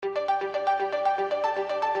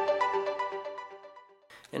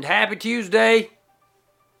And happy Tuesday,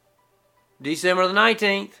 December the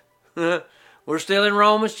 19th. We're still in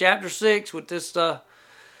Romans chapter 6 with this, the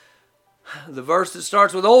verse that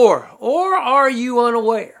starts with or. Or are you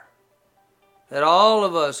unaware that all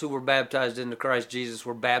of us who were baptized into Christ Jesus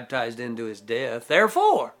were baptized into his death?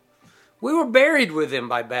 Therefore, we were buried with him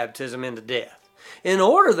by baptism into death, in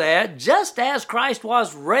order that, just as Christ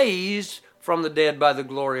was raised from the dead by the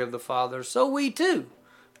glory of the Father, so we too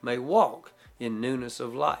may walk in newness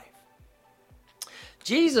of life.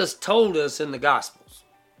 Jesus told us in the Gospels,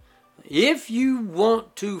 if you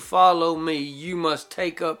want to follow me, you must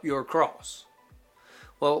take up your cross.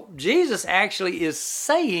 Well, Jesus actually is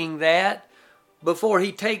saying that before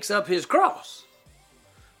he takes up his cross.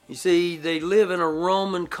 You see, they live in a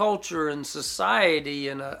Roman culture and society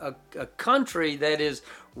and a country that is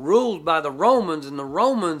ruled by the Romans, and the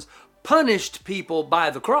Romans punished people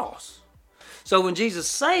by the cross. So when Jesus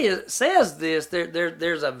says this,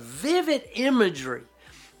 there's a vivid imagery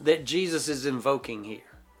that Jesus is invoking here.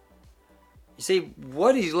 You see,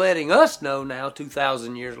 what he's letting us know now,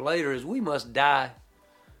 2,000 years later, is we must die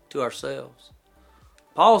to ourselves.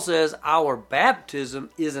 Paul says our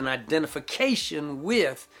baptism is an identification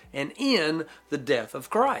with and in the death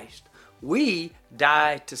of Christ. We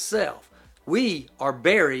die to self. We are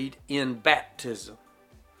buried in baptism.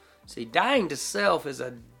 See, dying to self is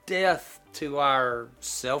a death to our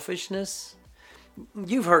selfishness.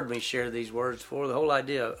 You've heard me share these words before. The whole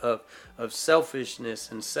idea of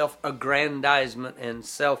selfishness and self-aggrandizement and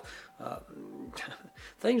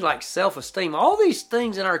things like self-esteem. All these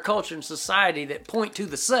things in our culture and society that point to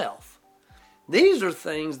the self. These are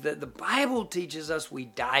things that the Bible teaches us we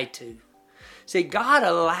die to. See, God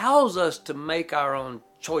allows us to make our own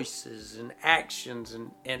choices and actions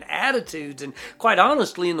and attitudes. And quite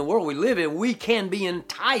honestly, in the world we live in, we can be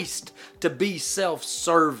enticed to be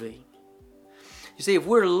self-serving. You see, if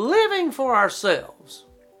we're living for ourselves,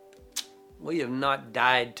 we have not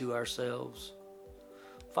died to ourselves.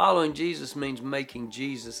 Following Jesus means making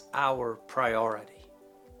Jesus our priority.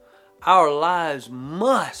 Our lives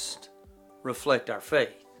must reflect our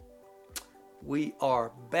faith. We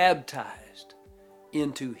are baptized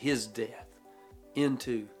into his death,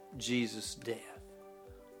 into Jesus' death.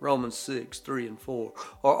 Romans 6, 3 and 4.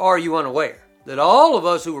 Or are you unaware that all of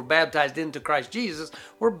us who were baptized into Christ Jesus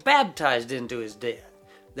were baptized into his death?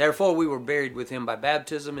 Therefore we were buried with him by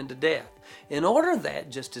baptism into death, in order that,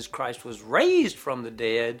 just as Christ was raised from the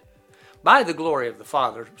dead by the glory of the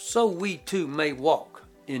Father, so we too may walk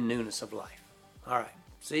in newness of life. All right.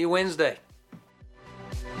 See you Wednesday.